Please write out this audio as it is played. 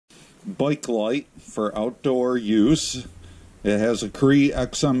bike light for outdoor use. It has a Cree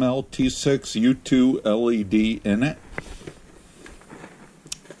XML T6 U2 LED in it.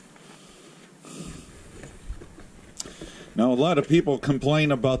 Now, a lot of people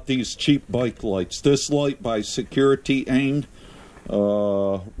complain about these cheap bike lights. This light by Security Aim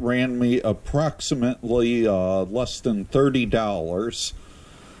ran me approximately less than $30.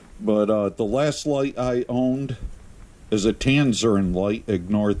 But the last light I owned is a tangerine light.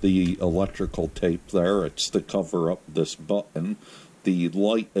 Ignore the electrical tape there. It's to cover up this button. The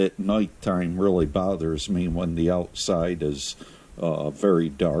light at nighttime really bothers me when the outside is very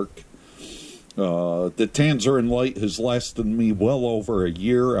dark. The tangerine light has lasted me well over a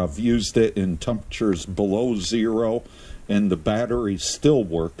year. I've used it in temperatures below 0, and the battery still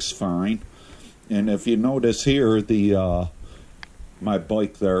works fine. And if you notice here, the my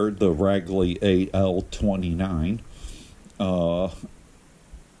bike there, the Ragley AL29,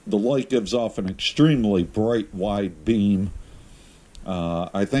 the light gives off an extremely bright wide beam.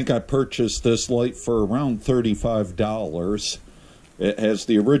 I think I purchased this light for around $35. It has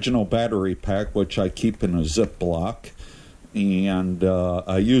the original battery pack, which I keep in a Ziploc, and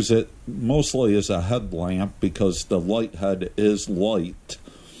I use it mostly as a headlamp because the light head is light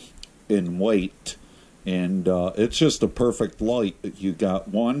in weight, and it's just a perfect light. You got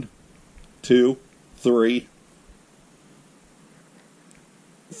 1, 2, 3,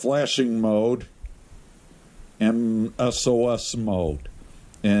 flashing mode, and SOS mode.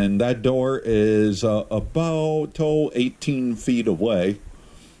 And that door is about 18 feet away,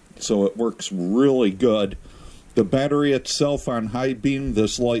 so it works really good. The battery itself on high beam,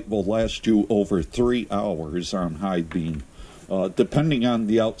 this light will last you over 3 hours on high beam, depending on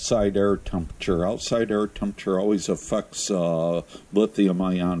the outside air temperature. Outside air temperature always affects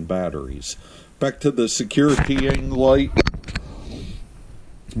lithium-ion batteries. Back to the Security Aim light.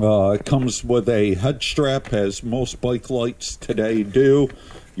 It comes with a head strap, as most bike lights today do.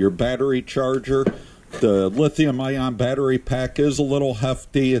 Your battery charger. The lithium-ion battery pack is a little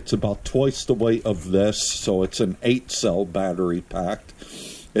hefty. It's about twice the weight of this, so it's an 8-cell battery pack.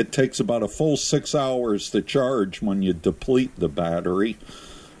 It takes about a full 6 hours to charge when you deplete the battery,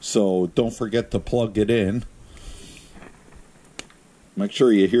 so don't forget to plug it in. Make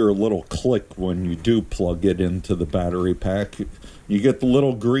sure you hear a little click when you do plug it into the battery pack. You get the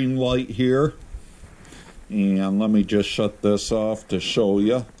little green light here. And let me just shut this off to show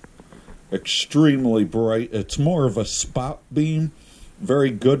you. Extremely bright. It's more of a spot beam. Very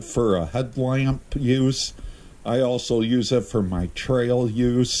good for a headlamp use. I also use it for my trail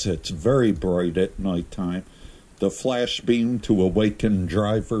use. It's very bright at nighttime. The flash beam to awaken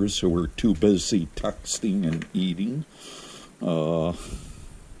drivers who are too busy texting and eating.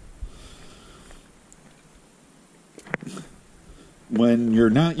 When you're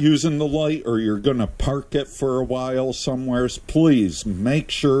not using the light or you're going to park it for a while somewhere, please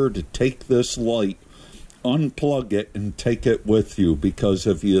make sure to take this light, unplug it, and take it with you. Because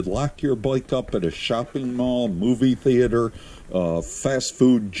if you lock your bike up at a shopping mall, movie theater, fast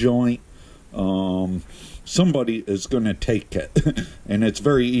food joint, somebody is going to take it. And it's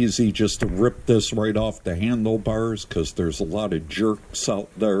very easy just to rip this right off the handlebars because there's a lot of jerks out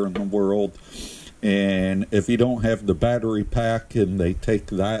there in the world. And if you don't have the battery pack and they take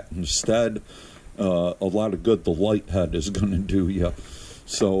that instead, a lot of good the light head is going to do you.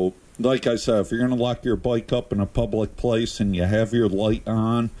 So, like I said, if you're going to lock your bike up in a public place and you have your light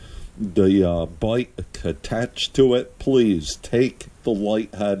on, the bike attached to it, please take the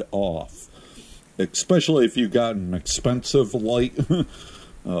light head off. Especially if you got an expensive light,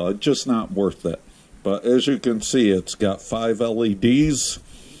 just not worth it. But as you can see, it's got 5 LEDs.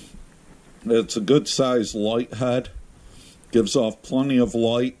 It's a good sized light head. Gives off plenty of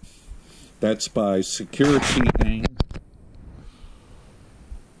light. That's by Security Aim.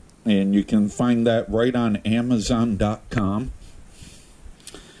 And you can find that right on Amazon.com.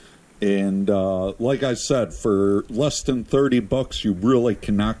 And like I said, for less than $30, you really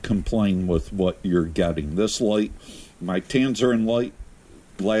cannot complain with what you're getting. This light, my tangerine light,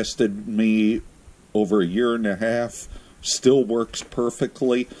 lasted me over a year and a half. Still works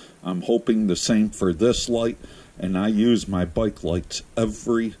perfectly. I'm hoping the same for this light, and I use my bike lights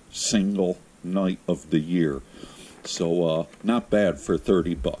every single night of the year. So not bad for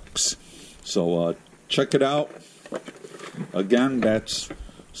 $30. So check it out. Again, that's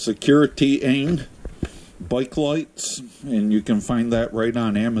Security Aim bike lights, and you can find that right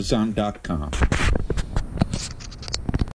on Amazon.com.